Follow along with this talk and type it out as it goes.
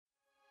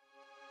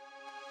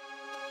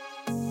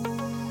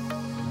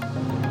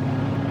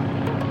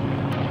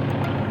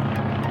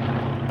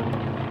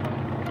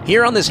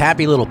Here on this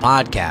happy little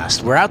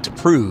podcast, we're out to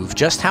prove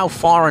just how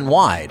far and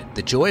wide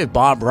the joy of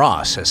Bob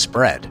Ross has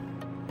spread.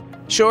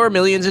 Sure,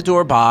 millions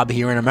adore Bob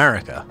here in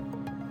America,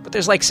 but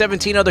there's like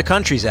 17 other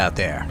countries out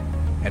there,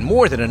 and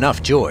more than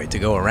enough joy to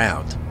go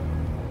around.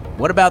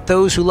 What about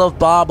those who love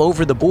Bob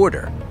over the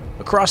border,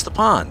 across the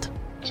pond?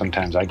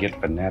 Sometimes I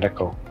get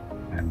fanatical,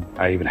 and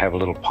I even have a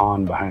little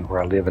pond behind where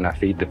I live, and I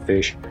feed the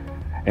fish,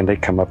 and they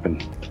come up,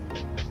 and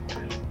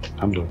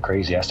I'm a little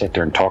crazy. I sit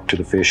there and talk to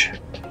the fish,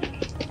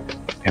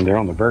 and they're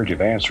on the verge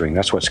of answering.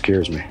 That's what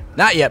scares me.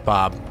 Not yet,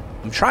 Bob.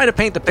 I'm trying to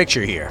paint the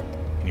picture here.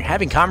 And you're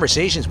having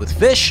conversations with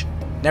fish?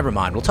 Never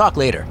mind, we'll talk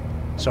later.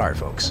 Sorry,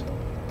 folks.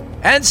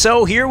 And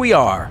so here we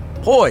are,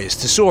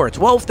 poised to soar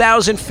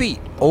 12,000 feet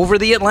over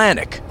the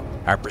Atlantic.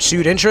 Our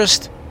pursued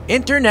interest?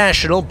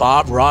 International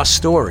Bob Ross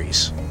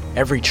stories.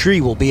 Every tree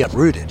will be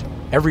uprooted.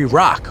 Every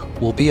rock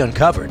will be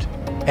uncovered.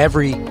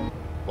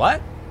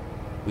 What?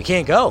 We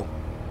can't go.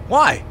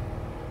 Why?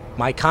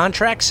 My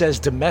contract says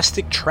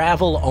domestic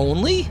travel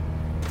only?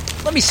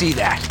 Let me see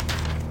that.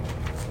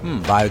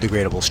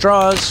 Biodegradable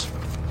straws,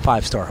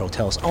 5-star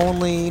hotels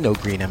only, no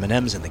green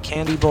M&Ms in the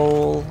candy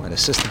bowl, an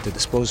assistant to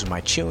dispose of my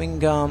chewing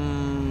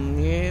gum.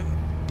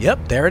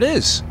 Yep, there it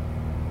is.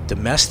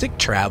 Domestic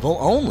travel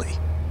only.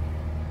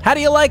 How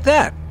do you like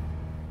that?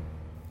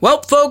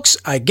 Well, folks,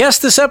 I guess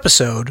this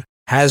episode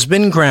has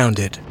been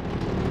grounded.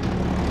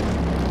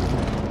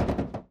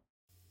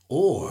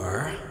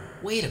 Or,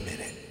 wait a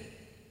minute.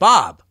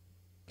 Bob,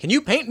 can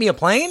you paint me a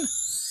plane?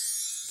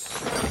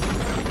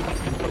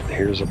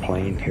 Here's a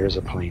plane, here's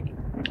a plane.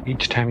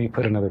 Each time you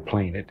put another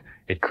plane,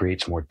 it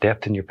creates more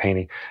depth in your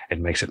painting. It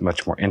makes it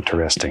much more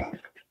interesting.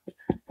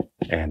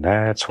 And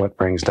that's what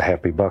brings the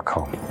happy buck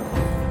home.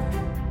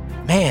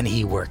 Man,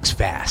 he works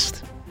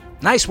fast.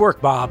 Nice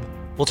work, Bob.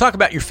 We'll talk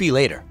about your fee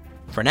later.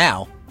 For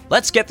now,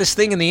 let's get this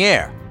thing in the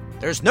air.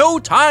 There's no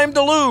time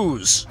to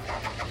lose.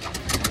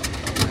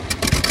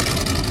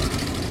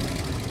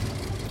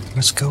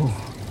 Let's go.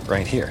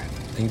 Right here.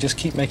 You just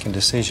keep making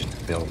decisions.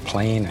 Build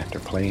plane after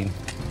plane.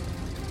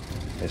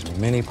 As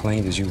many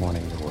planes as you want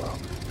in your world.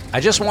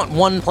 I just want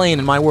one plane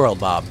in my world,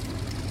 Bob.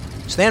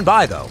 Stand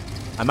by, though.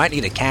 I might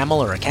need a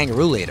camel or a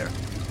kangaroo later.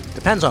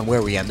 Depends on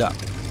where we end up.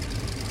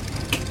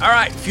 All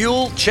right,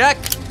 fuel, check.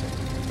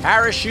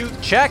 Parachute,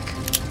 check.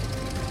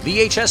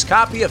 VHS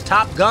copy of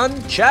Top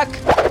Gun, check.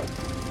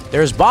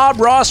 There's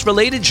Bob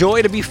Ross-related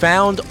joy to be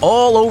found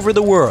all over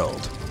the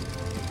world.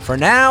 For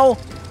now,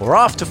 we're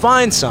off to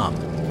find some.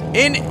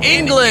 In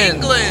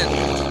England!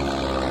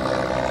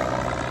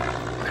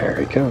 There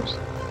he goes.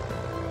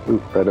 Ooh,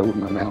 right over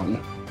my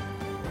mountain.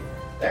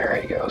 There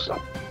he goes.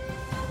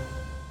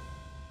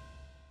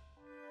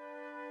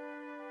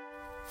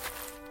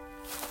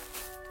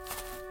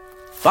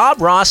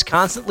 Bob Ross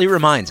constantly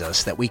reminds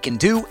us that we can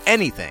do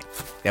anything,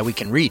 that we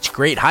can reach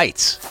great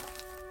heights.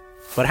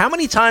 But how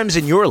many times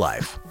in your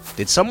life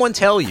did someone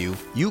tell you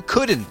you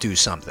couldn't do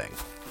something?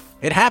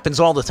 It happens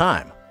all the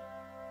time.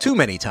 Too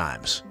many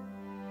times.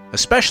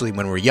 Especially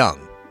when we're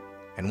young.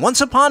 And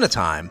once upon a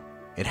time,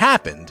 it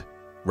happened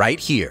right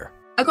here.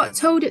 I got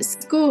told at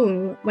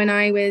school when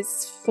I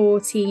was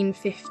 14,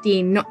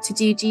 15 not to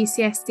do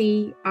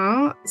GCSE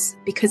art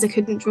because I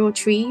couldn't draw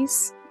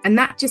trees. And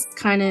that just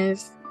kind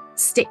of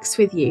sticks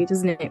with you,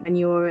 doesn't it, when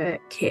you're a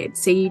kid?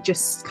 So you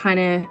just kind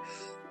of,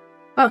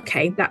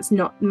 okay, that's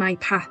not my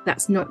path,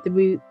 that's not the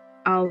route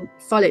I'll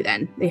follow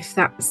then. If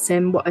that's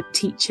what a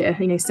teacher,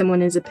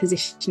 someone in a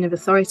position of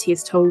authority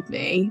has told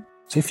me.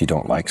 So if you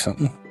don't like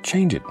something,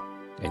 change it.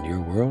 In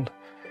your world,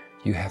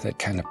 you have that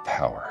kind of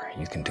power.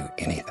 You can do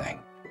anything.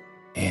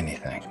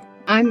 Anything.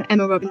 I'm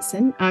Emma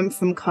Robinson. I'm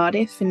from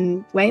Cardiff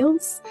in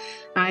Wales.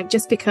 I've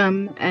just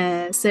become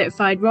a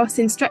certified Ross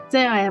instructor.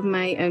 I have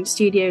my own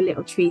studio,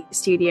 Little Tree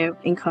Studio,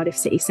 in Cardiff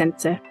city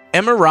centre.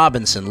 Emma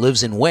Robinson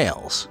lives in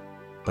Wales,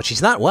 but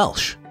she's not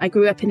Welsh. I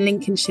grew up in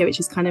Lincolnshire,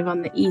 which is kind of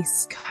on the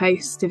east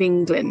coast of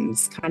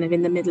England, kind of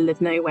in the middle of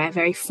nowhere,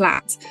 very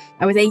flat.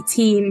 I was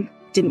 18,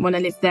 didn't want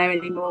to live there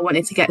anymore,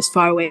 wanted to get as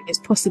far away as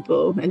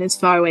possible. And as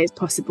far away as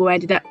possible, I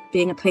ended up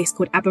being a place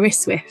called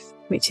Aberystwyth,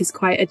 which is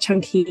quite a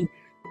chunky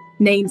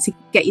name to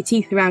get your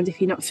teeth around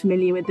if you're not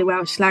familiar with the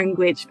Welsh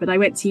language. But I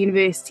went to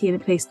university in a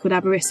place called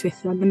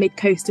Aberystwyth on the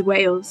mid-coast of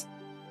Wales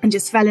and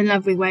just fell in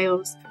love with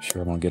Wales.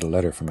 Sure, I'm going to get a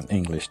letter from an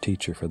English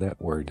teacher for that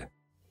word.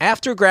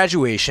 After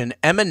graduation,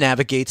 Emma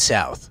navigates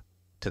south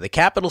to the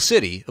capital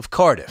city of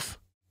Cardiff.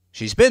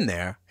 She's been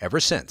there ever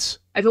since.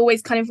 I've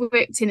always kind of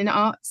worked in an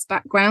arts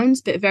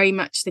background, but very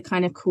much the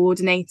kind of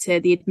coordinator,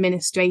 the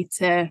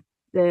administrator,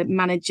 the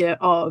manager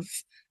of,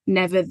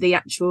 never the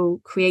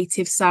actual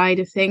creative side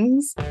of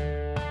things.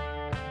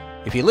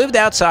 If you lived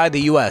outside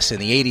the US in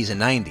the 80s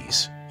and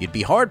 90s, you'd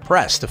be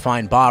hard-pressed to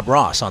find Bob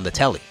Ross on the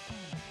telly.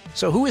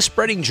 So who was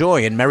spreading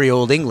joy in merry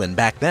old England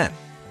back then?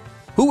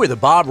 Who were the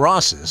Bob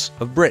Rosses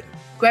of Britain?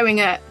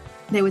 Growing up,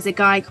 there was a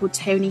guy called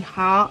Tony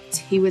Hart.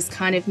 He was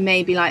kind of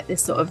maybe like the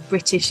sort of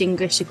British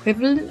English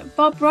equivalent of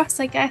Bob Ross,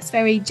 I guess.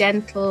 Very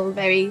gentle,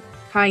 very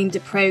kind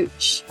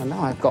approach. And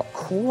now I've got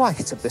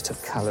quite a bit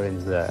of colour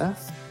in there,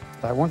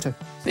 but I want a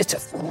bit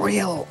of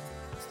real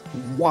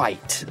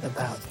white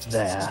about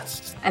there.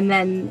 And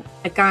then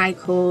a guy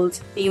called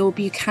Neil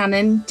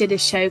Buchanan did a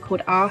show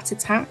called Art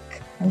Attack.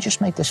 And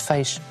just make this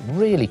face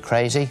really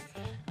crazy.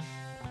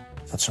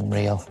 Put some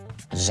real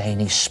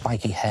zany,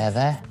 spiky hair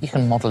there. You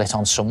can model it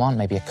on someone,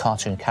 maybe a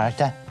cartoon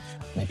character,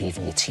 maybe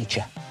even your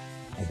teacher,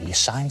 maybe your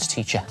science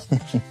teacher.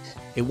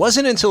 It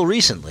wasn't until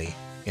recently,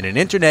 in an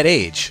internet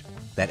age,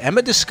 that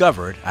Emma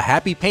discovered a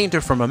happy painter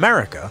from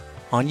America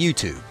on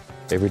YouTube.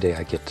 Every day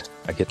I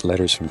get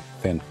letters from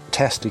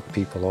fantastic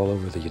people all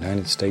over the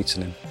United States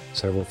and in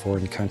several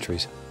foreign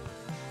countries.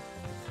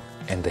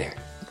 And they're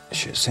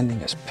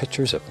sending us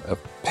pictures of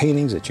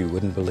paintings that you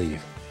wouldn't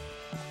believe.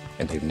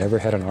 And they've never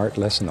had an art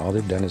lesson. All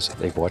they've done is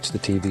they've watched the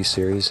TV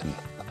series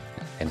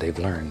and they've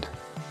learned.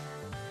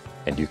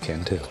 And you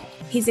can too.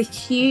 He's a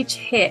huge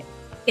hit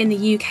in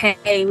the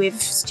UK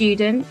with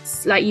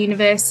students, like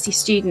university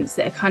students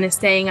that are kind of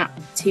staying up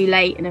too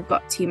late and have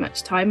got too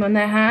much time on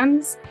their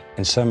hands.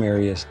 In some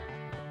areas,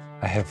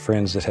 I have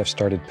friends that have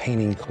started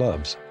painting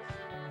clubs,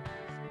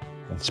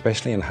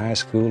 especially in high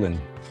school and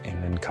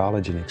in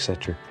college and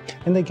etc.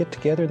 And they get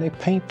together and they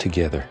paint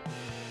together.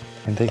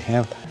 And they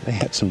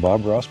had some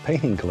Bob Ross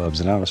painting clubs,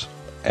 and I was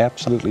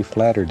absolutely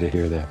flattered to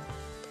hear that.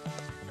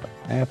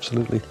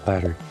 Absolutely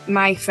flattered.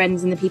 My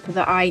friends and the people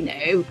that I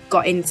know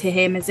got into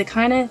him as a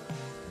kind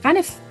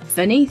of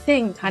funny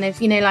thing,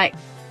 like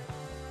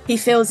he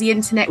fills the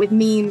internet with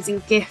memes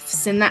and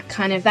GIFs and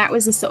that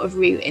was a sort of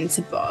route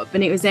into Bob.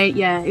 And it was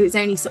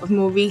only sort of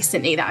more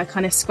recently that I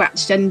kind of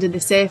scratched under the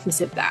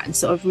surface of that and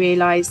sort of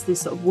realised the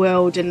sort of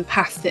world and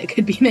path that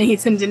could be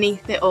made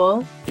underneath it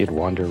all. You'd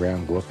wander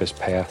around, go up his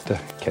path to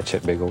catch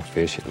that big old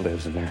fish that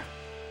lives in there,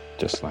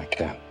 just like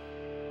that.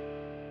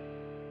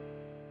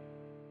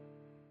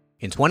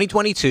 In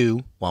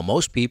 2022, while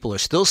most people are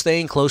still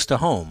staying close to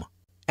home,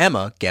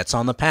 Emma gets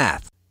on the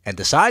path and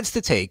decides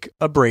to take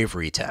a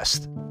bravery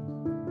test.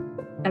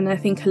 And I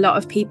think a lot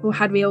of people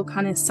had real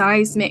kind of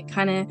seismic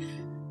kind of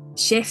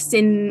shifts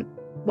in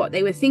what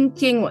they were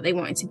thinking, what they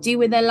wanted to do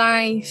with their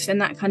life, and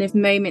that kind of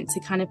moment to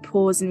kind of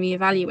pause and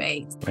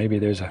reevaluate. Maybe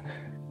there's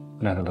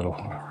another little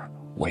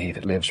way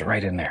that lives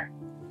right in there.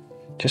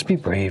 Just be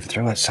brave,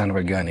 throw that son of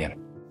a gun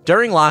in.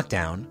 During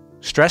lockdown,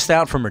 stressed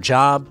out from her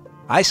job,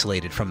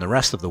 isolated from the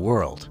rest of the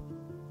world,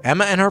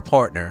 Emma and her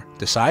partner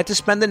decide to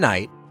spend the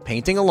night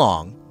painting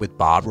along with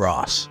Bob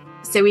Ross.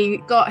 So we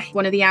got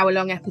one of the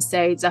hour-long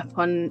episodes up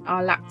on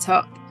our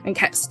laptop and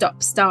kept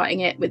starting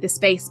it with the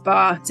space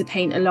bar to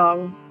paint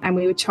along. And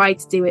we would try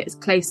to do it as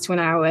close to an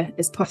hour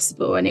as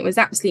possible. And it was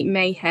absolute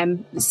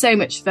mayhem. So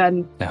much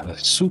fun. Now, the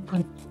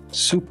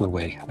super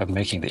way of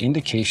making the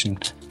indication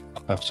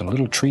of some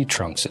little tree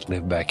trunks that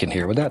live back in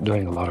here without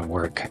doing a lot of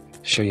work.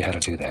 Show you how to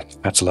do that.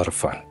 That's a lot of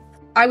fun.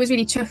 I was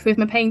really chuffed with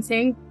my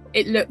painting.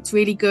 It looked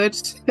really good.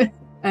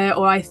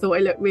 Or I thought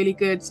it looked really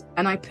good.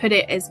 And I put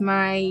it as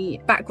my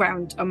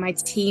background on my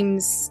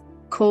team's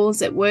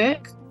calls at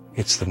work.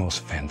 It's the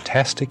most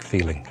fantastic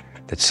feeling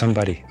that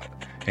somebody,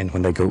 and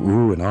when they go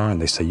ooh and ah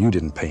and they say, you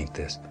didn't paint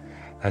this,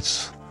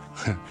 that's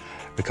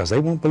because they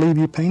won't believe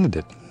you painted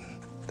it.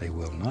 They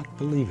will not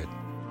believe it.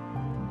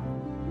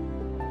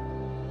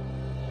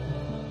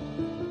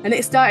 And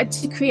it started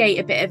to create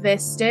a bit of a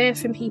stir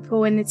from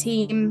people in the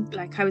team.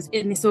 Like I was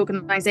in this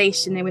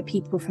organisation, there were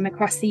people from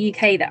across the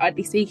UK that I'd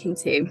be speaking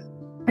to.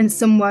 And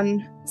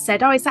someone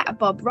said, oh, is that a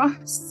Bob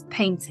Ross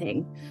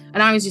painting?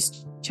 And I was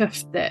just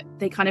chuffed that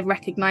they kind of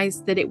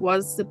recognised that it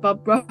was the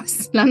Bob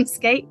Ross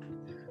landscape.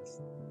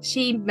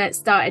 She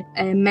started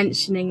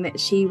mentioning that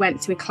she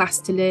went to a class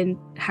to learn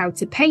how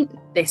to paint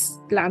this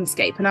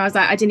landscape. And I was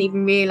like, I didn't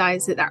even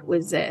realise that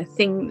was a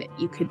thing that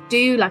you could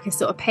do, like a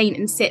sort of paint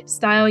and sip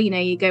style. You know,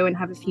 you go and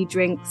have a few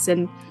drinks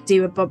and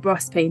do a Bob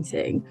Ross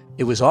painting.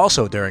 It was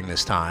also during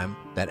this time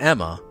that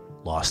Emma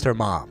lost her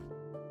mom.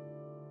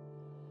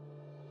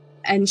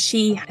 And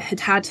she had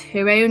had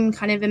her own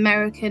kind of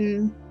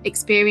American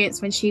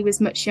experience when she was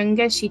much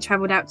younger. She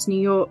travelled out to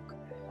New York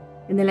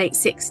in the late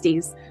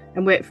 60s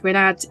and worked for an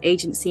ad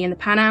agency in the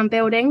Pan Am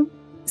building.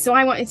 So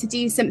I wanted to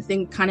do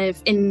something kind of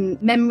in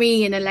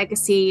memory and a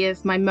legacy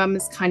of my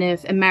mum's kind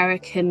of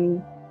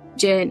American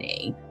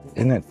journey.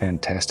 Isn't that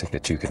fantastic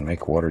that you can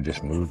make water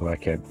just move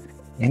like that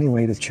any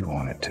way that you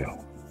want it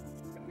to?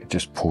 It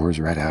just pours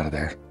right out of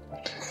there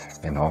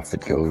and off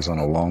it goes on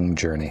a long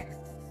journey.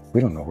 We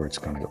don't know where it's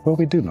going to go. Well,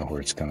 we do know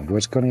where it's going to go.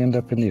 It's going to end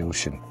up in the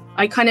ocean.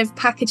 I kind of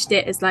packaged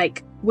it as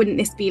like, wouldn't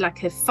this be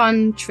like a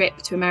fun trip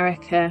to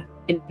America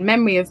in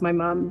memory of my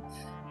mum?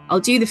 I'll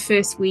do the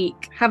first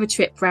week, have a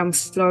trip around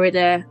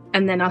Florida,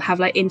 and then I'll have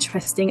like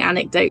interesting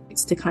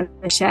anecdotes to kind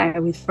of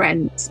share with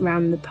friends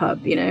around the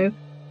pub, you know?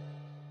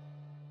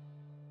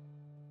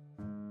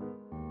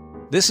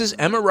 This is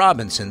Emma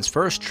Robinson's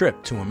first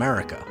trip to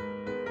America.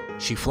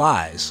 She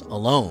flies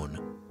alone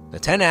the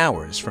 10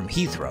 hours from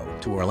Heathrow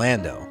to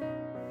Orlando.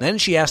 Then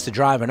she has to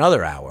drive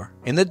another hour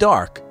in the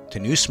dark to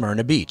New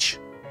Smyrna Beach.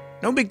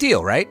 No big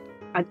deal, right?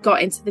 I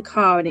got into the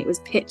car and it was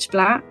pitch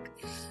black.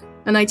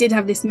 And I did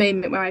have this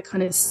moment where I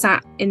kind of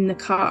sat in the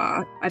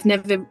car. I've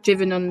never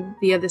driven on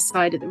the other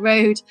side of the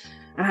road.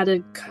 I had a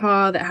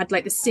car that had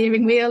like the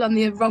steering wheel on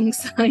the wrong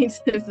side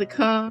of the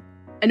car.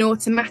 An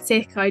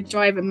automatic, I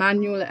drive a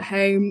manual at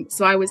home.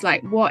 So I was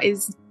like, what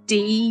is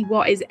D?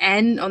 What is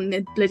N on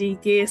the bloody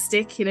gear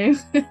stick, you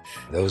know?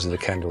 Those are the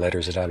kind of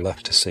letters that I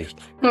love to see.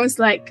 I was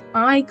like,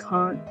 I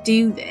can't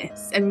do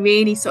this. And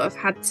really sort of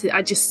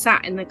I just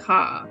sat in the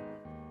car.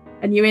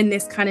 And you're in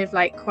this kind of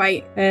like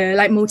quite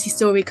like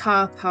multi-story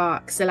car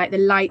park. So like the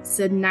lights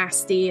are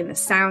nasty and the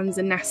sounds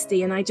are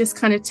nasty. And I just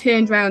kind of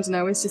turned around and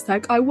I was just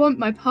like, I want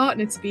my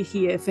partner to be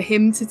here for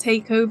him to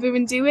take over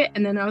and do it.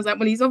 And then I was like,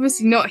 well, he's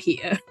obviously not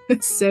here.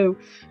 So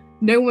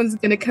no one's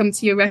going to come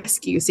to your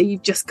rescue. So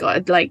you've just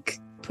got to like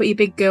put your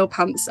big girl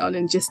pants on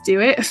and just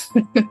do it.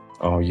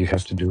 All you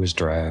have to do is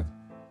drive.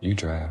 You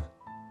drive.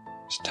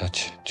 Just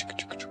touch.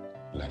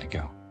 Let it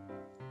go.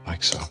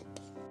 Like so.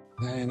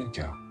 Let it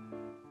go.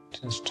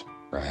 Just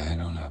right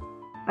on up.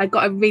 I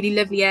got a really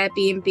lovely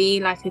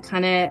Airbnb, like a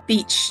kind of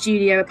beach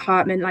studio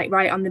apartment, like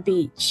right on the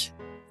beach.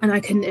 And I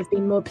couldn't have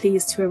been more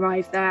pleased to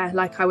arrive there.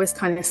 Like I was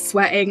kind of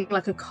sweating,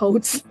 like a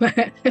cold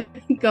sweat.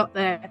 Got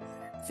there.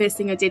 First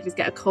thing I did was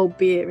get a cold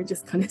beer and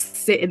just kind of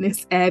sit in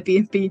this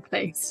Airbnb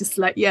place. Just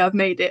like, yeah, I've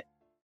made it.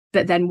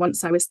 But then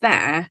once I was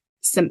there,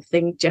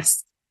 something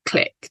just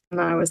clicked.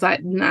 And I was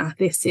like, nah,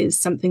 this is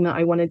something that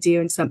I want to do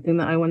and something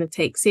that I want to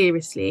take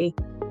seriously.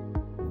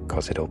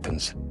 Because it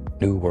opens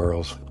new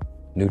worlds,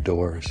 new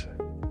doors,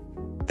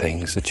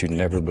 things that you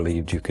never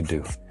believed you could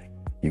do.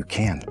 You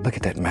can. Look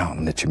at that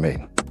mountain that you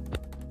made.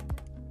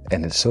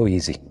 And it's so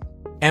easy.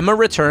 Emma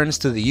returns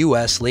to the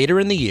U.S. later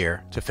in the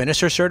year to finish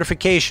her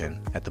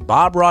certification at the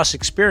Bob Ross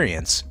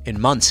Experience in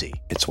Muncie.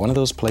 It's one of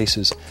those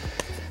places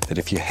that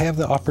if you have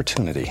the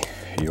opportunity,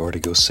 you ought to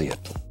go see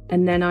it.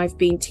 And then I've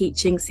been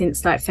teaching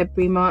since like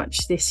February,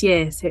 March this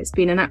year. So it's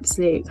been an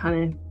absolute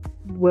kind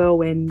of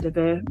whirlwind of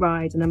a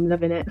ride and I'm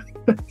loving it.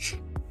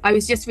 I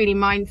was just really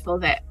mindful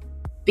that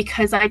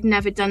because I'd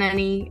never done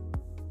any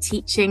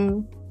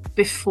teaching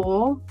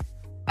before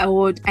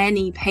or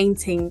any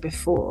painting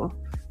before,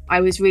 I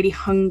was really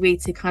hungry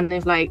to kind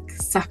of like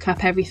suck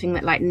up everything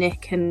that like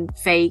Nick and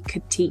Faye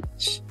could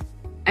teach.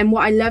 And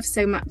what I love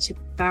so much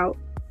about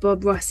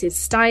Bob Ross's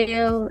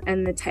style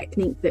and the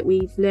technique that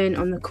we've learned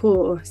on the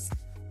course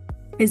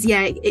is,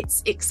 yeah,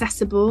 it's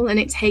accessible and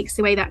it takes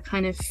away that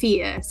kind of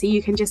fear. So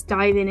you can just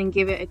dive in and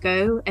give it a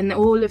go. And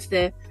all of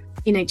the,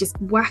 you know, just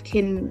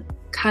whacking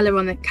colour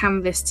on the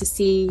canvas to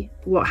see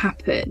what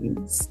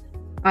happens.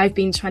 I've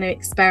been trying to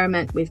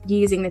experiment with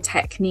using the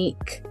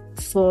technique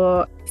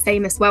for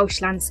famous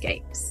Welsh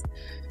landscapes.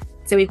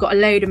 So we've got a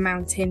load of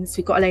mountains,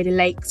 we've got a load of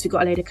lakes, we've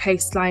got a load of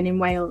coastline in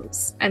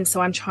Wales. And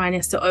so I'm trying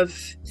to sort of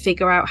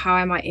figure out how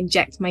I might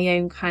inject my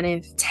own kind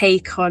of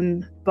take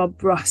on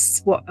Bob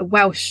Ross, what a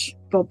Welsh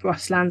Bob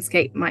Ross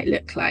landscape might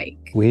look like.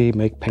 We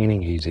make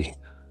painting easy.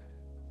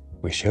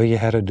 We show you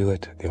how to do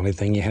it. The only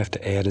thing you have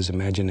to add is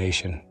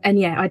imagination. And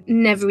yeah, I'd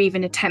never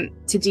even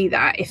attempt to do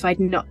that if I'd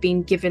not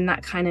been given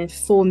that kind of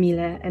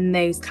formula and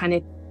those kind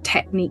of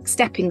technique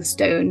stepping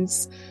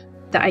stones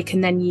that I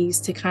can then use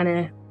to kind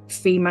of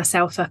free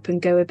myself up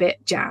and go a bit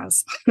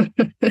jazz.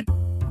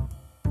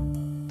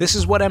 This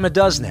is what Emma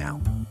does now.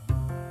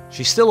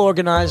 She's still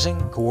organizing,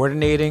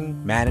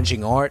 coordinating,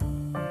 managing art,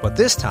 but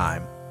this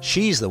time,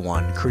 she's the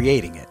one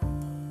creating it.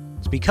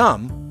 It's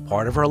become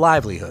part of her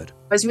livelihood.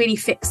 I was really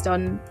fixed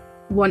on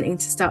wanting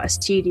to start a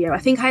studio. I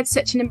think I had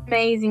such an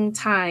amazing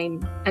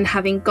time, and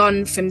having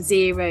gone from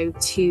zero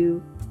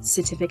to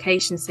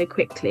certification so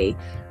quickly,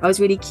 I was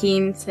really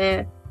keen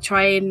to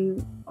try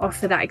and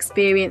offer that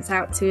experience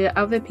out to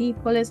other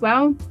people as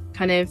well,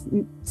 kind of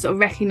sort of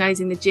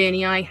recognising the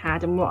journey I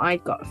had and what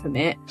I'd got from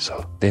it.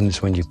 So then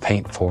it's when you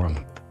paint for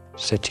them,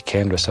 set your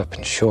canvas up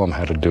and show them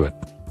how to do it.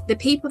 The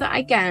people that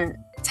I get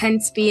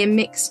tend to be a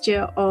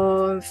mixture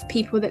of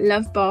people that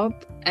love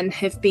Bob and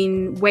have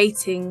been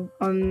waiting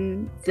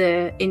on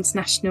the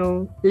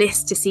international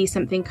list to see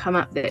something come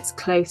up that's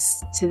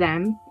close to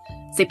them.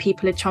 So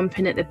people are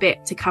chomping at the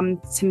bit to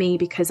come to me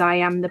because I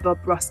am the Bob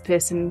Ross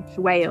person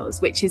for Wales,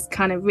 which is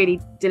kind of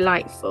really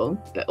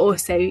delightful. But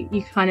also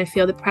you kind of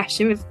feel the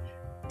pressure of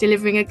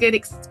delivering a good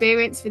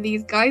experience for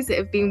these guys that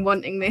have been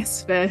wanting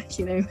this for,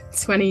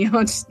 20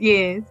 odd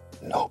years.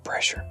 No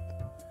pressure.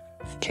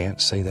 Can't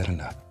say that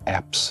enough.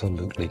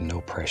 Absolutely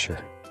no pressure.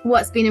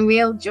 What's been a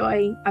real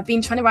joy, I've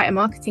been trying to write a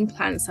marketing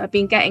plan. So I've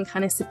been getting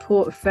kind of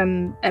support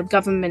from a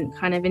government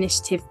kind of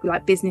initiative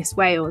like Business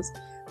Wales.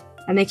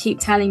 And they keep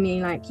telling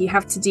me, like, you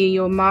have to do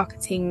your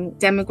marketing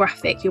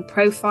demographic, your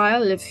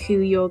profile of who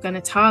you're going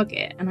to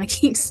target. And I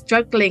keep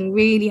struggling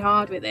really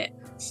hard with it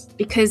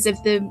because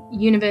of the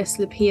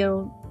universal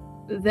appeal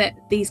that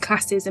these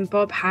classes and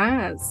Bob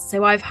has.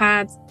 So I've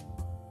had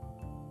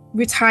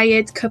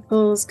retired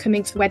couples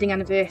coming for wedding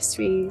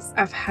anniversaries.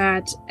 I've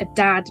had a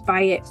dad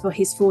buy it for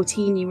his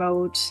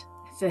 14-year-old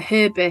for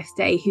her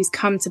birthday, who's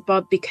come to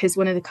Bob because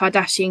one of the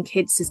Kardashian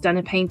kids has done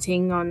a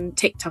painting on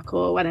TikTok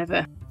or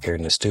whatever. Here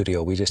in the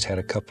studio, we just had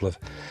a couple of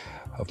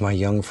my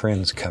young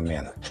friends come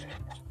in,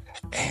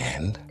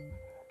 and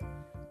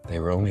they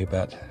were only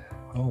about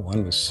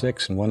one was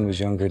 6 and one was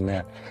younger than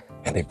that.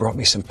 And they brought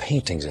me some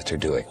paintings that they're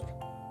doing.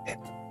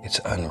 It's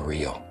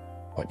unreal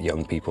what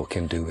young people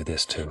can do with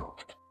this too.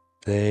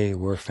 They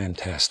were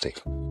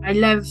fantastic. I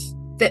love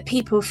that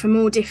people from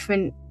all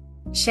different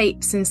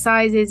shapes and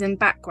sizes and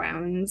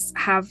backgrounds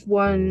have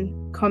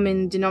one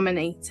common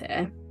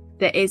denominator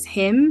that is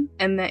him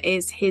and that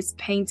is his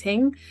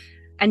painting.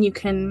 And you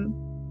can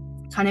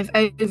kind of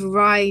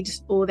override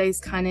all those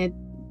kind of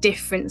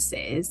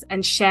differences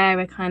and share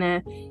a kind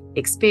of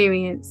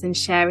experience and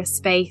share a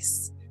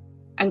space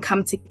and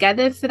come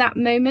together for that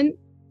moment.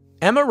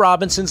 Emma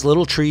Robinson's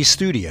Little Tree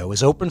Studio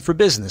is open for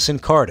business in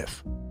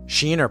Cardiff.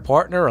 She and her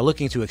partner are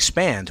looking to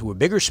expand to a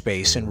bigger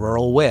space in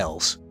rural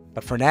Wales.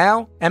 But for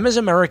now, Emma's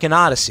American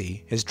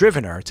Odyssey has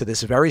driven her to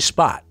this very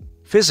spot,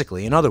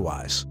 physically and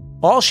otherwise.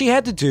 All she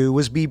had to do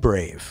was be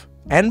brave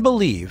and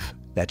believe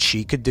that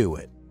she could do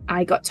it.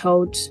 I got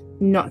told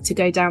not to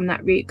go down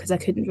that route because I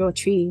couldn't draw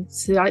trees.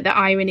 So like the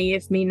irony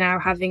of me now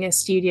having a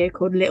studio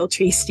called Little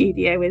Tree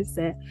Studio is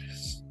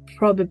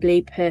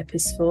probably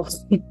purposeful.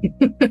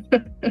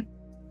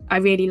 I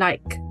really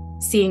like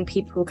seeing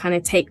people kind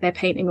of take their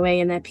painting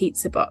away in their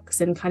pizza box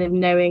and kind of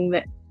knowing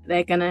that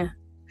they're going to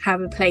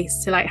have a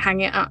place to like hang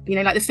it up. You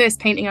know, like the first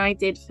painting I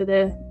did for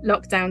the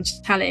lockdown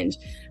challenge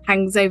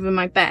hangs over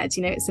my bed.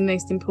 You know, it's the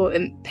most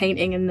important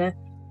painting and the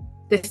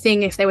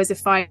thing, if there was a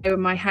fire in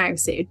my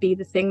house, it would be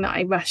the thing that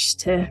I rushed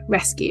to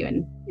rescue.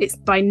 And it's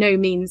by no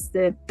means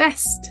the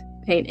best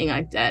painting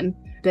I've done,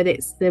 but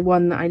it's the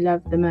one that I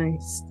love the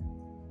most.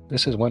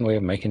 This is one way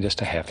of making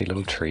just a happy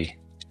little tree.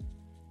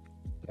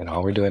 And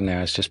all we're doing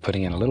now is just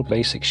putting in a little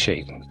basic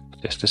shape.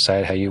 Just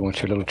decide how you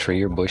want your little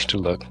tree or bush to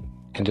look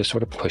and just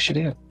sort of push it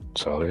in.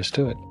 That's all there is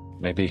to it.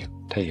 Maybe,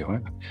 tell you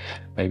what,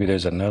 maybe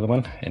there's another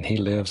one and he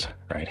lives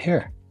right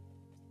here.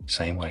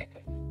 Same way.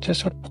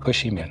 Just sort of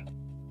push him in.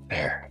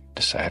 There.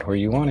 Decide where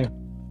you want him.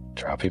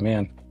 Drop him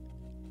in.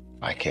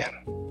 Like him.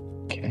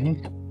 Okay.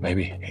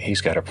 Maybe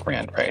he's got a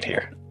friend right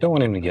here. Don't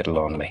want him to get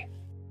lonely.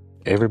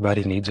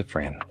 Everybody needs a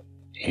friend.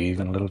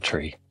 Even a little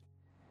tree.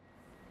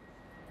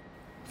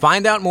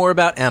 Find out more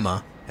about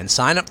Emma and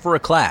sign up for a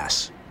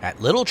class at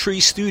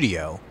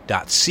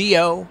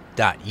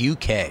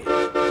littletreestudio.co.uk.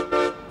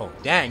 Oh,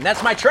 dang,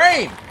 that's my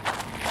train!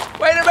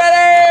 Wait a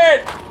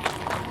minute!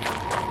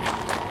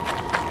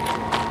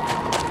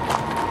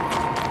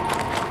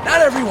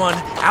 Not everyone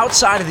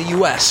outside of the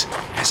U.S.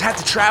 has had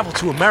to travel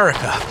to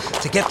America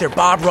to get their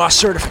Bob Ross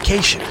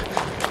certification.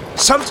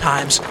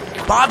 Sometimes,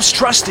 Bob's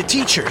trusted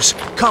teachers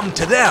come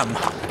to them.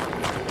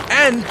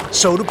 And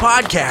so do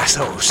podcast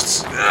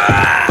hosts.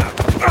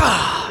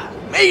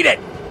 Made it!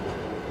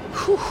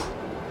 Whew.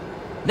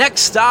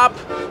 Next stop,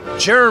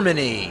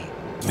 Germany.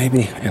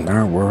 Maybe in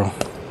our world,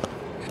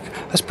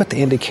 let's put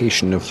the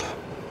indication of,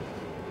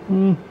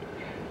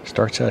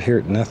 starts out here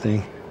at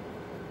nothing.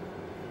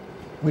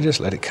 We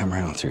just let it come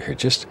around through here.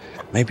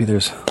 Maybe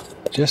there's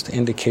just the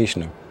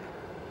indication of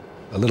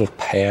a little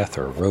path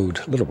or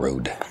little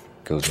road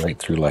goes right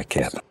through like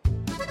that.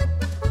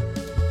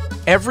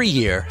 Every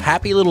year,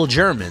 happy little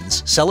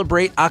Germans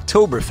celebrate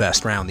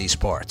Oktoberfest round these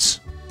parts.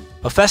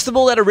 A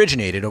festival that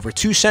originated over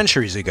 2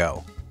 centuries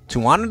ago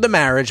to honor the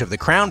marriage of the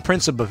Crown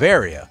Prince of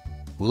Bavaria,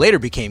 who later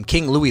became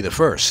King Louis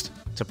I,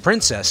 to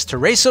Princess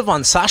Teresa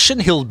von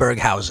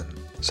Sachsen-Hildburghausen.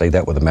 Say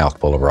that with a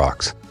mouthful of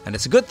rocks. And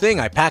it's a good thing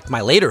I packed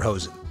my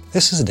lederhosen.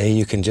 This is a day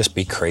you can just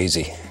be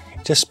crazy.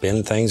 Just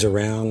spin things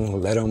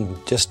around, let them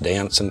just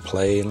dance and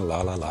play and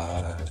la la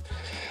la.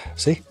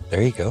 See,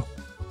 there you go.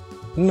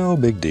 No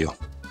big deal.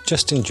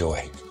 Just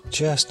enjoy.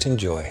 Just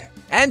enjoy.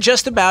 And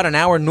just about an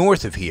hour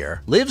north of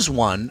here lives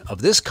one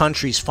of this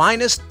country's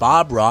finest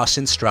Bob Ross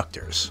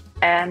instructors.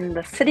 And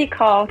the city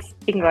called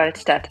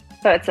Ingolstadt.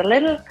 So it's a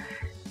little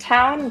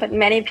town, but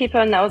many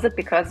people knows it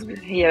because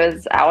here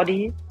is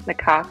Audi, the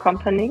car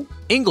company.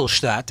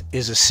 Ingolstadt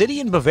is a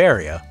city in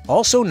Bavaria,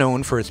 also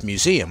known for its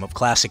museum of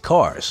classic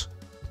cars.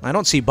 I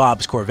don't see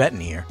Bob's Corvette in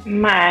here.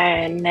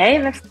 My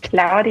name is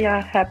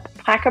Claudia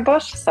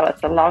Herb-Brackebusch, so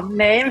it's a long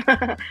name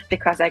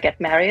because I get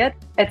married.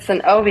 It's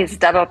an Ovis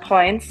double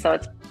point, so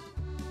it's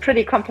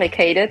pretty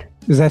complicated.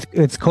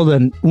 It's called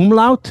an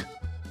umlaut?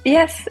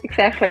 Yes,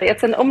 exactly.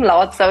 It's an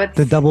umlaut, so it's...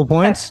 The double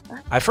points?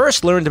 I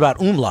first learned about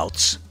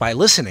umlauts by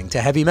listening to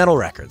heavy metal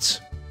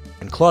records.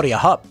 And Claudia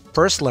Hupp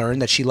first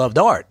learned that she loved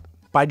art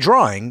by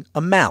drawing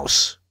a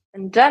mouse.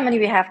 In Germany,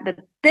 we have the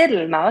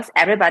diddle mouse.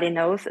 Everybody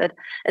knows it.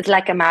 It's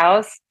like a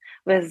mouse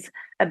with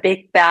a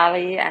big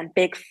belly and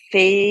big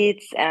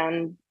feet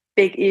and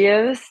big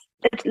ears.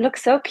 It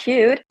looks so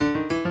cute.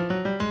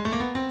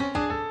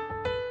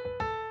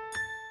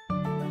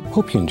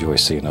 Hope you enjoy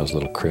seeing those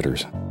little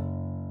critters.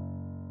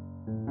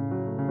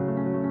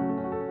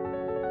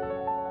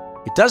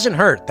 It doesn't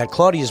hurt that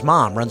Claudia's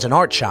mom runs an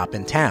art shop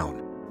in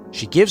town.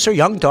 She gives her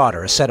young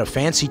daughter a set of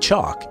fancy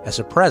chalk as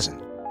a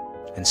present.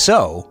 And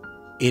so,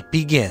 it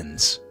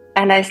begins.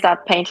 And I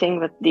start painting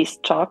with these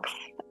chalks.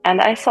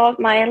 And I sold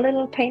my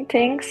little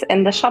paintings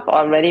in the shop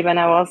already when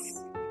I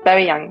was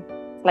very young,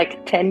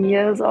 like 10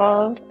 years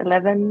old,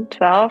 11,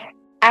 12.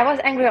 I was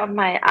angry at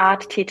my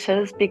art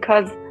teachers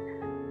because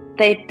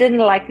they didn't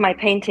like my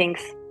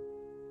paintings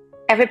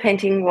every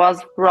painting was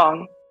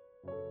wrong.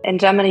 In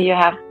Germany, you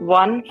have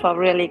 1 for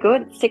really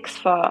good, 6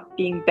 for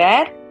being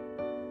bad.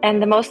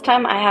 And the most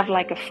time I have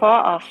like a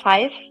 4 or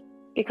 5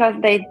 because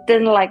they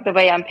didn't like the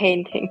way I'm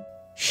painting.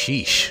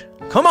 Sheesh.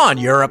 Come on,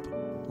 Europe.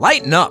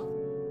 Lighten up.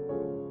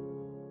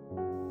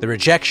 The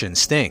rejection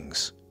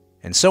stings.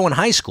 And so in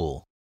high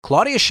school,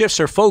 Claudia shifts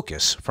her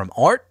focus from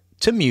art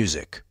to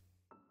music.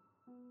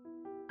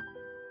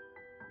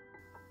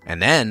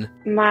 And then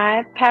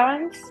My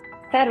parents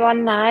said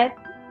one night,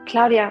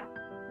 Claudia,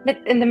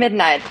 in the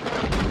midnight,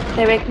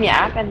 they wake me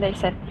up and they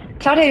said,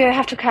 Claudia, you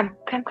have to come,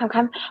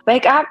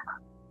 wake up,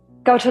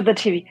 go to the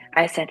TV.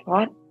 I said,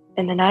 what?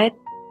 In the night,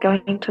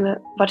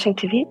 watching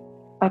TV?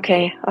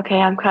 Okay,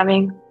 I'm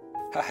coming.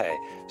 Hi,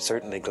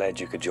 certainly glad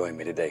you could join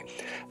me today.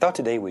 Thought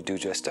today we'd do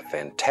just a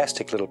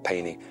fantastic little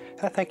painting,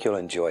 and I think you'll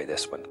enjoy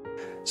this one.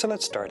 So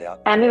let's start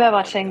out. And we were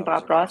watching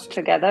Bob Ross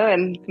together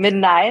in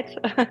midnight.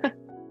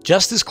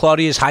 just as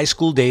Claudia's high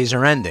school days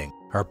are ending,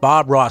 her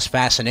Bob Ross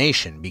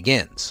fascination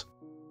begins.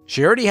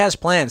 She already has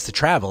plans to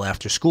travel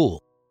after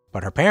school,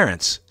 but her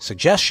parents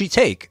suggest she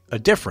take a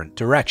different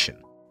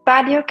direction.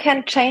 But you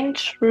can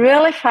change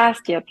really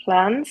fast your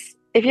plans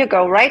if you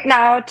go right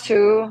now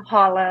to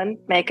Holland,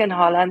 make in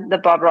Holland the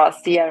Bob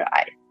Ross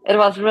CRI. It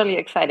was really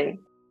exciting.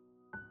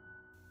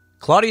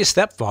 Claudia's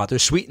stepfather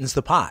sweetens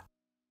the pot.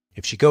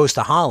 If she goes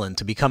to Holland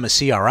to become a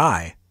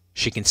CRI,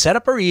 she can set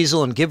up her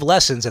easel and give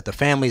lessons at the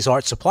family's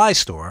art supply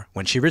store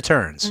when she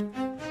returns.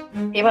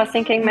 He was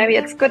thinking maybe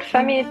it's good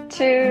for me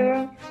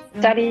to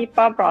study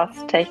Bob Ross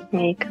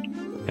technique.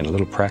 And a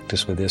little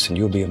practice with this and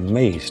you'll be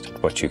amazed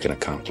what you can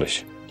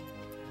accomplish.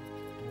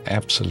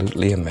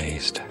 Absolutely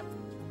amazed.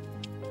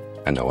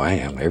 I know I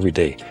am every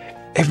day.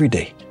 Every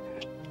day.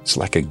 It's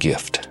like a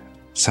gift.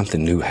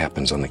 Something new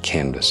happens on the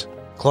canvas.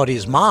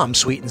 Claudia's mom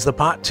sweetens the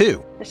pot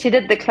too. She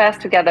did the class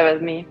together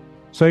with me.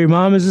 So your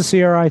mom is a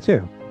CRI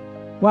too?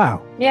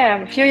 Wow.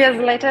 Yeah, a few years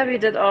later we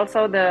did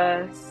also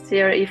the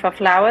CRE for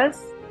flowers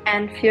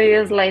and a few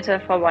years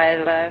later for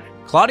wildlife.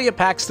 Claudia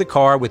packs the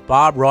car with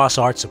Bob Ross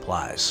art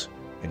supplies,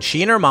 and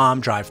she and her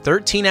mom drive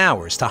 13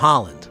 hours to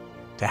Holland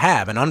to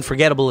have an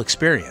unforgettable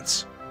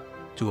experience,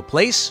 to a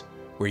place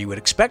where you would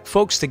expect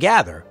folks to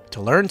gather to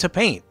learn to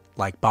paint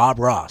like Bob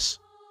Ross.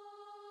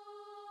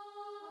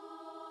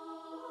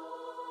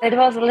 It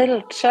was a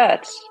little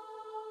church,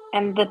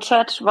 and the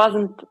church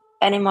wasn't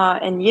anymore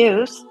in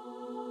use.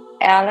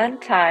 Ellen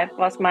Type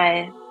was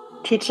my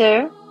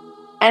teacher,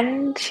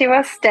 and she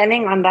was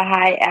standing on the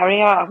high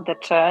area of the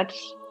church.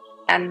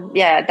 And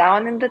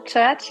down in the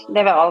church,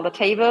 there were all the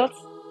tables.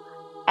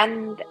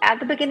 And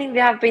at the beginning, we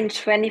have been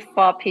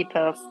 24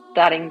 people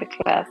starting the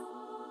class.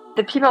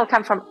 The people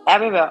come from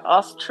everywhere,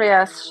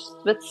 Austria,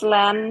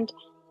 Switzerland.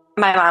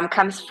 My mom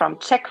comes from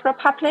Czech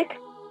Republic.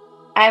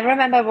 I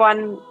remember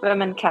one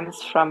woman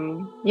comes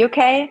from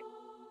UK.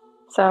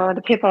 So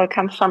the people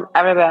come from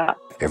everywhere.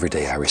 Every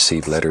day I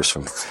receive letters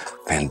from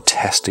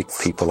fantastic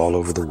people all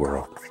over the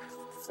world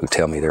who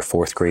tell me their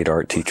 4th grade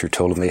art teacher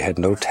told them they had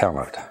no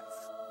talent.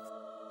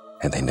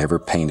 And they never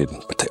painted,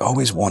 but they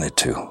always wanted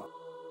to.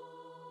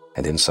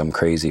 And then some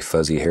crazy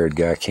fuzzy-haired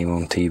guy came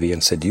on TV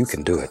and said, you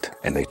can do it.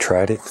 And they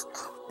tried it.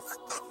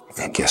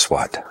 And guess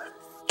what?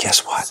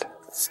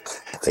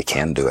 They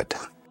can do it.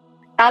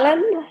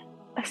 Alan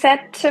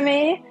said to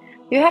me,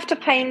 you have to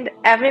paint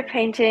every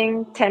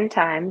painting 10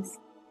 times.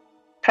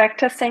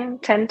 Practicing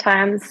 10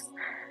 times,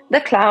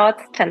 the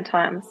clouds 10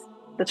 times,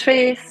 the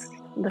trees,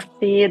 the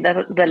sea,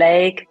 the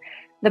lake,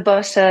 the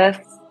bushes.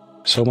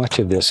 So much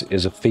of this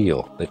is a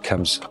feel that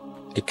comes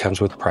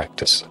with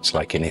practice. It's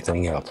like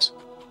anything else.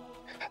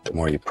 The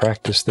more you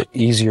practice, the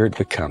easier it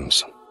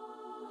becomes.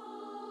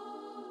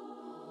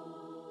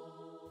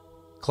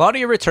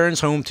 Claudia returns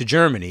home to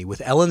Germany with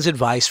Ellen's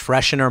advice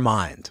fresh in her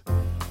mind.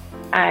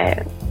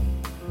 I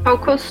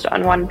focused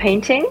on one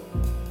painting.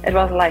 It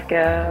was like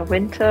a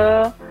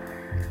winter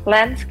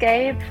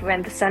landscape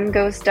when the sun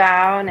goes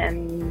down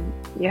and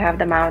you have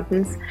the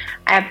mountains.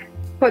 I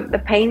put the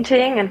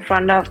painting in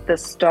front of the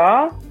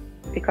store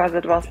because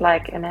it was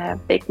like in a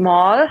big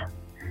mall.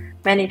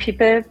 Many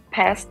people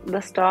passed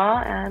the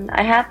store and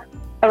I had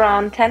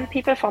around 10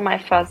 people for my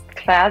first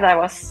class. I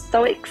was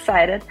so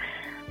excited.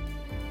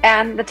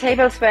 And the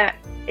tables were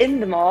in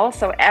the mall,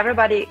 so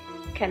everybody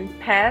can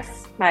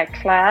pass my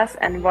class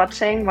and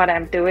watching what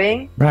I'm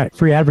doing. Right,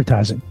 free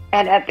advertising.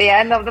 And at the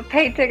end of the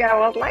painting, I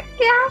was like,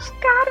 yes,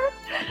 got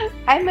it.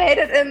 I made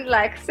it in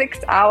like 6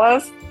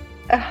 hours,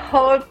 a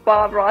whole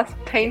Bob Ross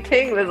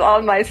painting with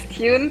all my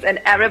students, and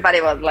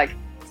everybody was like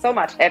so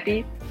much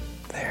happy.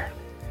 There.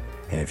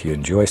 And if you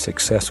enjoy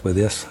success with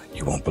this,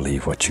 you won't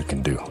believe what you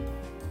can do.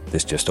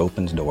 This just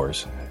opens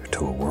doors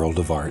to a world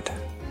of art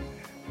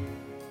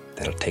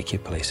that'll take you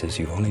places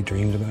you've only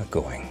dreamed about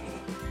going.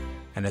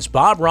 And as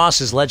Bob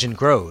Ross's legend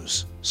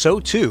grows, so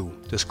too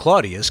does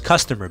Claudia's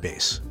customer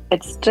base.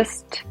 It's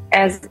just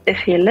as if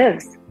he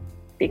lives,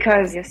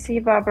 because you see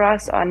Bob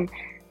Ross on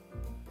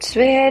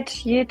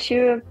Twitch,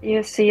 YouTube,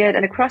 you see it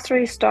in the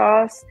grocery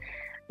stores,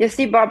 you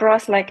see Bob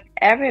Ross like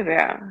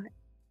everywhere.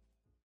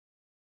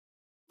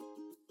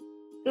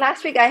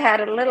 Last week I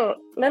had a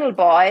little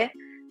boy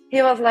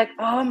he was like,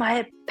 oh,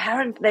 my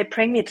parents, they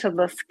bring me to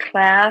this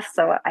class,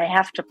 so I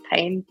have to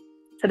paint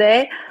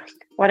today.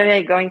 What are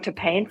we going to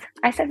paint?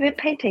 I said, we're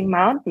painting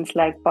mountains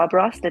like Bob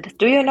Ross did.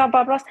 Do you know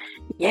Bob Ross?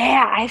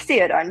 Yeah, I see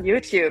it on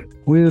YouTube.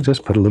 We'll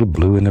just put a little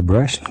blue in the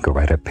brush and go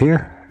right up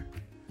here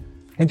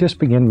and just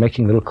begin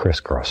making little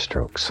crisscross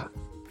strokes.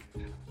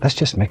 Let's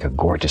just make a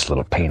gorgeous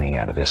little painting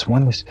out of this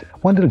one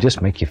that'll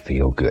just make you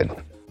feel good.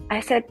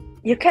 I said,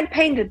 you can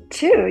paint it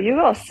too. You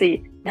will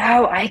see.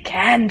 No, I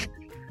can't.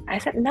 I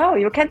said, no,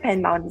 you can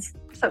paint mountains.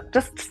 So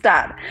just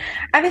start.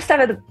 And we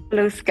started with the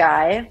blue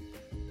sky.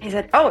 He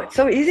said, oh, it's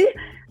so easy.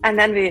 And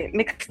then we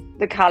mixed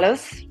the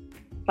colors,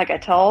 like I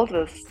told,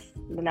 with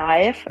the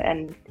knife.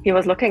 And he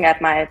was looking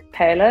at my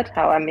palette,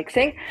 how I'm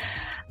mixing.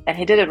 And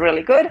he did it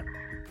really good.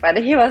 But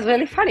he was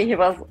really funny. He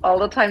was all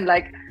the time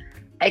like,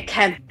 I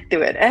can't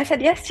do it. And I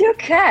said, yes, you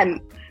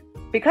can.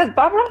 Because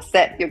Bob Ross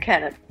said you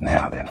can.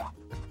 Now then,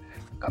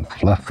 I'm going to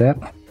fluff that.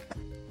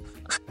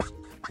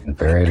 And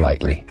very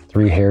lightly,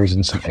 3 hairs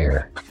and some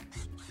air.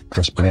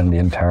 Just blend the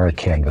entire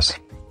canvas.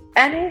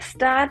 And he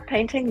started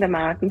painting the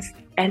mountains.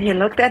 And he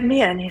looked at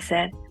me and he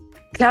said,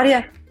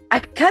 Claudia, I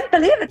can't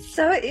believe it's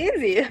so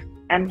easy.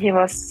 And he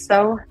was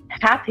so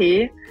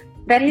happy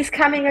that he's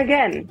coming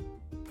again.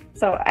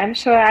 So I'm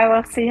sure I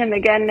will see him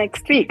again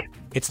next week.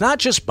 It's not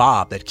just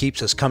Bob that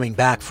keeps us coming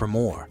back for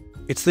more.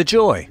 It's the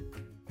joy.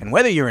 And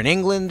whether you're in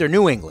England or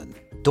New England,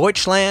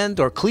 Deutschland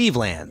or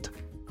Cleveland,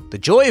 the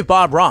joy of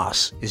Bob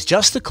Ross is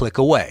just a click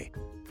away.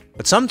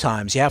 But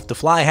sometimes you have to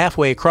fly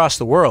halfway across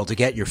the world to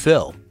get your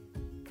fill.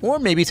 Or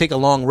maybe take a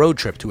long road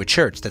trip to a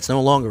church that's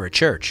no longer a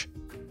church.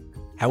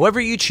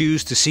 However you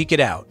choose to seek it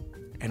out,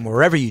 and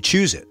wherever you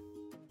choose it,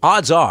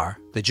 odds are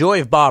the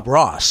joy of Bob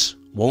Ross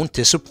won't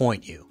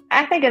disappoint you.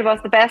 I think it was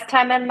the best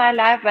time in my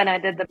life when I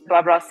did the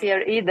Bob Ross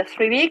CRE, the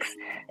 3 weeks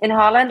in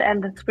Holland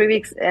and the 3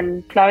 weeks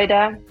in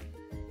Florida.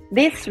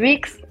 These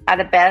weeks are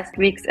the best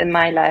weeks in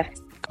my life.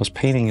 Because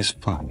painting is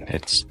fun.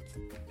 It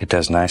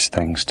does nice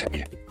things to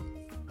you.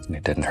 And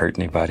it doesn't hurt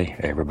anybody.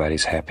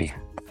 Everybody's happy.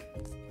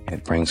 And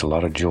it brings a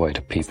lot of joy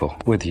to people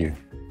with you.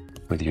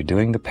 Whether you're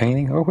doing the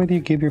painting or whether you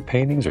give your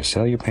paintings or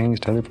sell your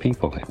paintings to other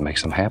people, it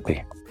makes them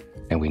happy.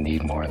 And we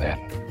need more of that.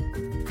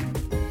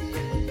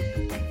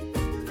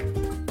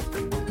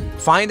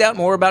 Find out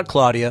more about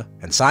Claudia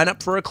and sign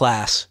up for a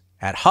class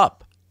at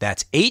HOEP.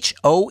 That's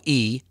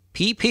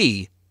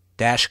HOEPP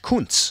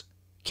 -Kunst,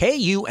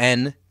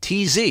 KUNTZ.DE.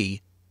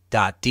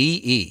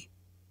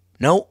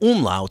 No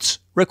umlauts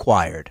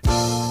required.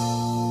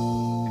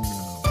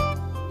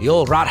 The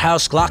old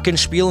Rathaus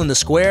Glockenspiel in the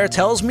square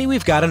tells me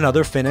we've got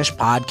another finished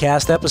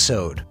podcast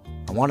episode.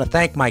 I want to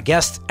thank my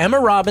guests Emma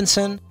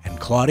Robinson and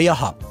Claudia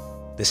Hupp.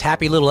 This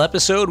happy little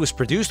episode was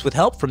produced with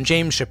help from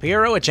James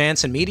Shapiro at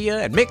Jansen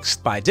Media and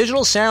mixed by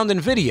Digital Sound and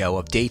Video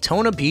of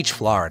Daytona Beach,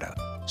 Florida.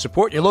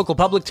 Support your local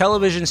public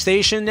television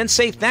station and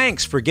say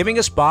thanks for giving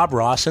us Bob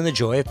Ross and the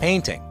joy of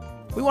painting.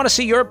 We want to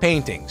see your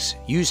paintings.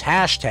 Use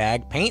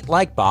hashtag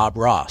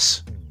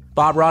 #PaintLikeBobRoss.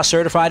 Bob Ross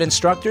certified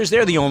instructors,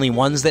 they're the only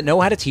ones that know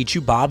how to teach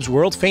you Bob's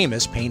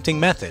world-famous painting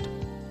method.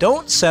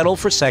 Don't settle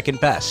for second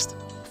best.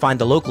 Find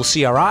the local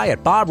CRI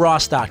at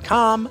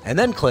bobross.com and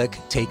then click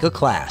Take a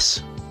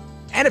Class.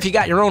 And if you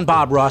got your own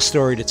Bob Ross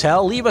story to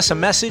tell, leave us a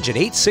message at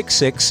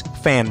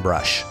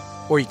 866-FANBRUSH.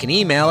 Or you can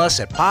email us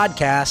at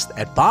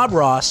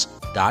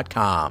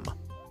podcast@bobross.com.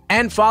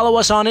 And follow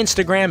us on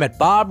Instagram at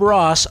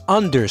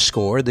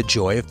 @BobRoss_The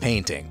Joy of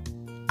Painting.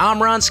 I'm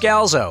Ron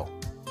Scalzo.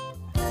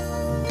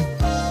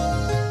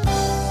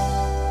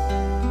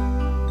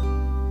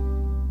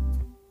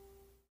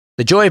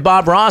 The Joy of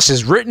Bob Ross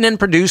is written and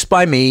produced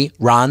by me,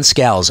 Ron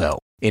Scalzo,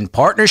 in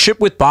partnership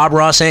with Bob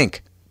Ross,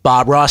 Inc.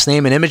 Bob Ross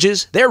name and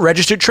images, they're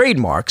registered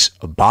trademarks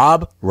of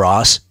Bob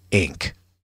Ross, Inc.